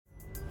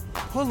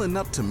Pulling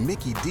up to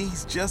Mickey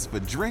D's just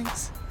for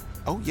drinks?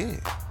 Oh yeah,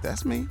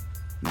 that's me.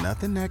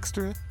 Nothing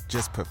extra,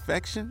 just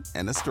perfection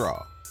and a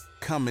straw.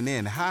 Coming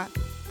in hot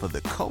for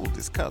the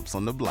coldest cups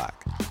on the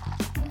block.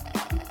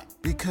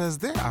 Because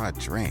there are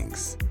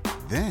drinks.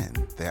 Then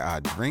there are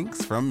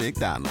drinks from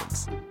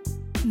McDonald's.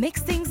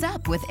 Mix things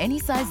up with any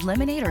size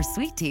lemonade or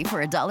sweet tea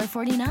for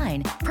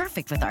 $1.49.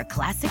 Perfect with our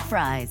classic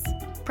fries.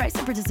 Price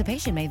and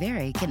participation may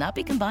vary. Cannot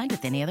be combined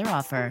with any other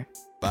offer.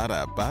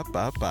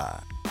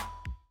 Ba-da-ba-ba-ba.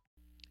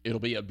 It'll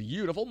be a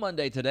beautiful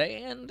Monday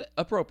today and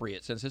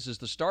appropriate since this is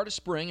the start of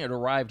spring. It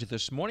arrived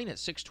this morning at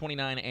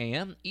 6:29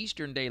 a.m.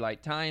 Eastern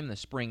Daylight Time, the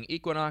spring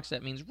equinox.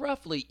 That means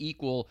roughly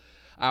equal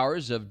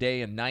hours of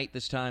day and night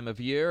this time of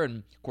year.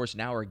 And, of course,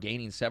 now we're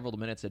gaining several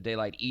minutes of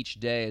daylight each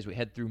day as we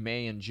head through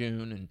May and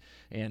June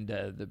and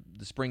the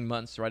spring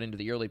months right into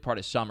the early part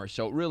of summer.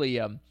 So really,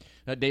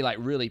 daylight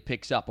really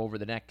picks up over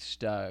the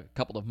next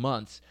couple of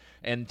months.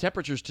 And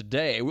temperatures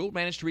today, we'll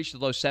manage to reach the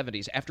low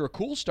 70s after a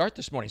cool start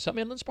this morning. Some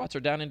inland spots are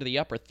down into the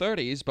upper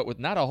 30s, but with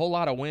not a whole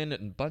lot of wind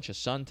and a bunch of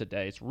sun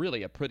today, it's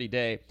really a pretty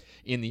day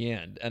in the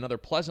end. Another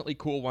pleasantly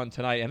cool one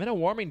tonight. And then a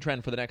warming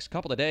trend for the next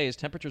couple of days.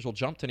 Temperatures will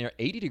jump to near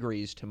 80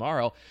 degrees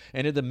tomorrow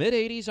and in the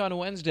mid-80s on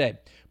Wednesday.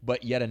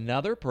 But yet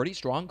another pretty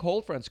strong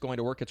cold front's going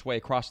to work its way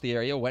across the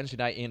area Wednesday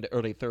night into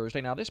early Thursday.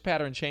 Now, this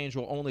pattern change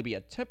will only be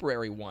a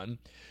temporary one,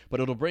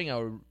 but it'll bring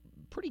a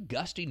pretty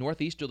gusty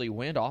northeasterly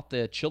wind off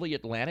the chilly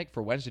Atlantic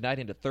for Wednesday night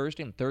into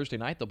Thursday. And Thursday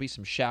night, there'll be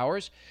some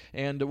showers.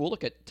 And we'll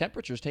look at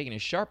temperatures taking a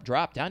sharp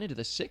drop down into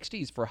the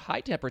 60s for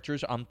high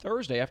temperatures on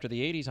Thursday after the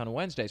 80s on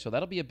Wednesday. So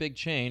that'll be a big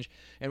change.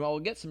 And while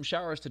we'll get some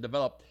showers to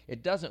develop,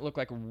 it doesn't look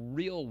like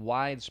real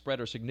widespread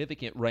or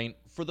significant rain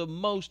for the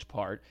most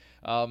part.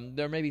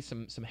 There may be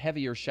some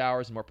heavier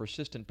showers and more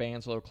persistent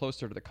bands a little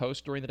closer to the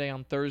coast during the day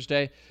on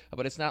Thursday.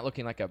 But it's not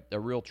looking like a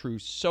real true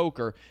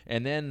soaker.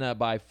 And then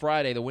by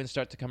Friday, the winds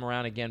start to come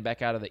around again back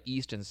out of the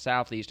east and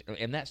southeast,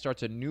 and that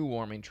starts a new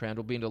warming trend.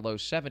 We'll be into low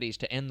 70s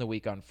to end the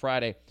week on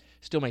Friday.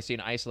 Still may see an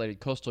isolated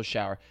coastal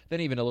shower,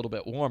 then even a little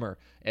bit warmer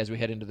as we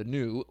head into the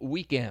new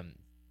weekend.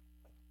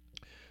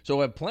 So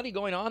we have plenty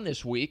going on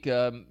this week.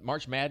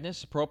 March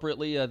Madness,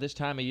 appropriately this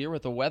time of year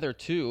with the weather,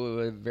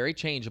 too. Very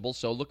changeable.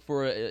 So look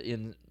for,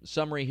 in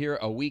summary here,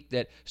 a week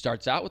that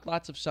starts out with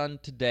lots of sun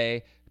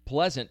today,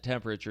 pleasant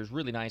temperatures,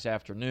 really nice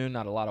afternoon,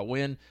 not a lot of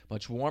wind,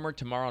 much warmer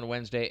tomorrow on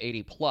Wednesday,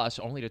 80 plus,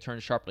 only to turn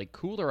sharply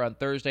cooler on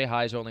Thursday,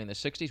 highs only in the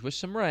 60s with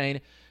some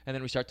rain, and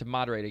then we start to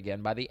moderate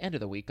again by the end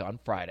of the week on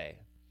Friday.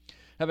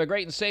 Have a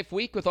great and safe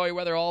week with all your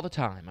weather all the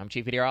time. I'm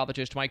Chief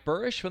Meteorologist Mike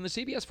Buresh from the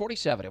CBS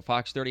 47 at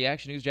Fox 30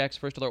 Action News Jack's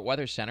First Alert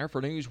Weather Center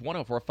for News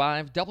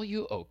 104.5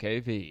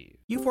 WOKV.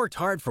 You've worked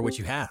hard for what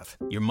you have.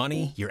 Your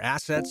money, your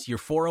assets, your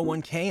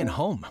 401k, and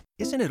home.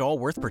 Isn't it all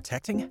worth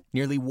protecting?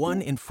 Nearly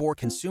 1 in 4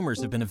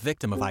 consumers have been a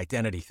victim of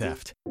identity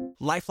theft.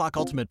 LifeLock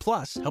Ultimate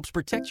Plus helps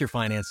protect your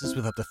finances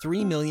with up to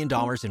 $3 million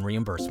in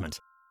reimbursement.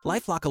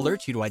 LifeLock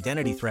alerts you to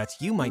identity threats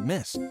you might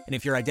miss. And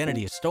if your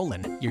identity is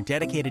stolen, your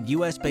dedicated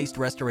U.S.-based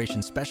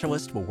restoration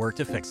specialist will work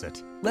to fix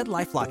it. Let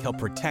LifeLock help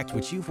protect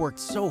what you've worked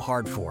so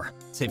hard for.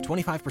 Save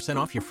 25%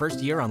 off your first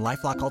year on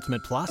LifeLock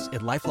Ultimate Plus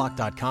at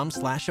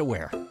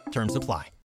LifeLock.com/aware. Terms apply.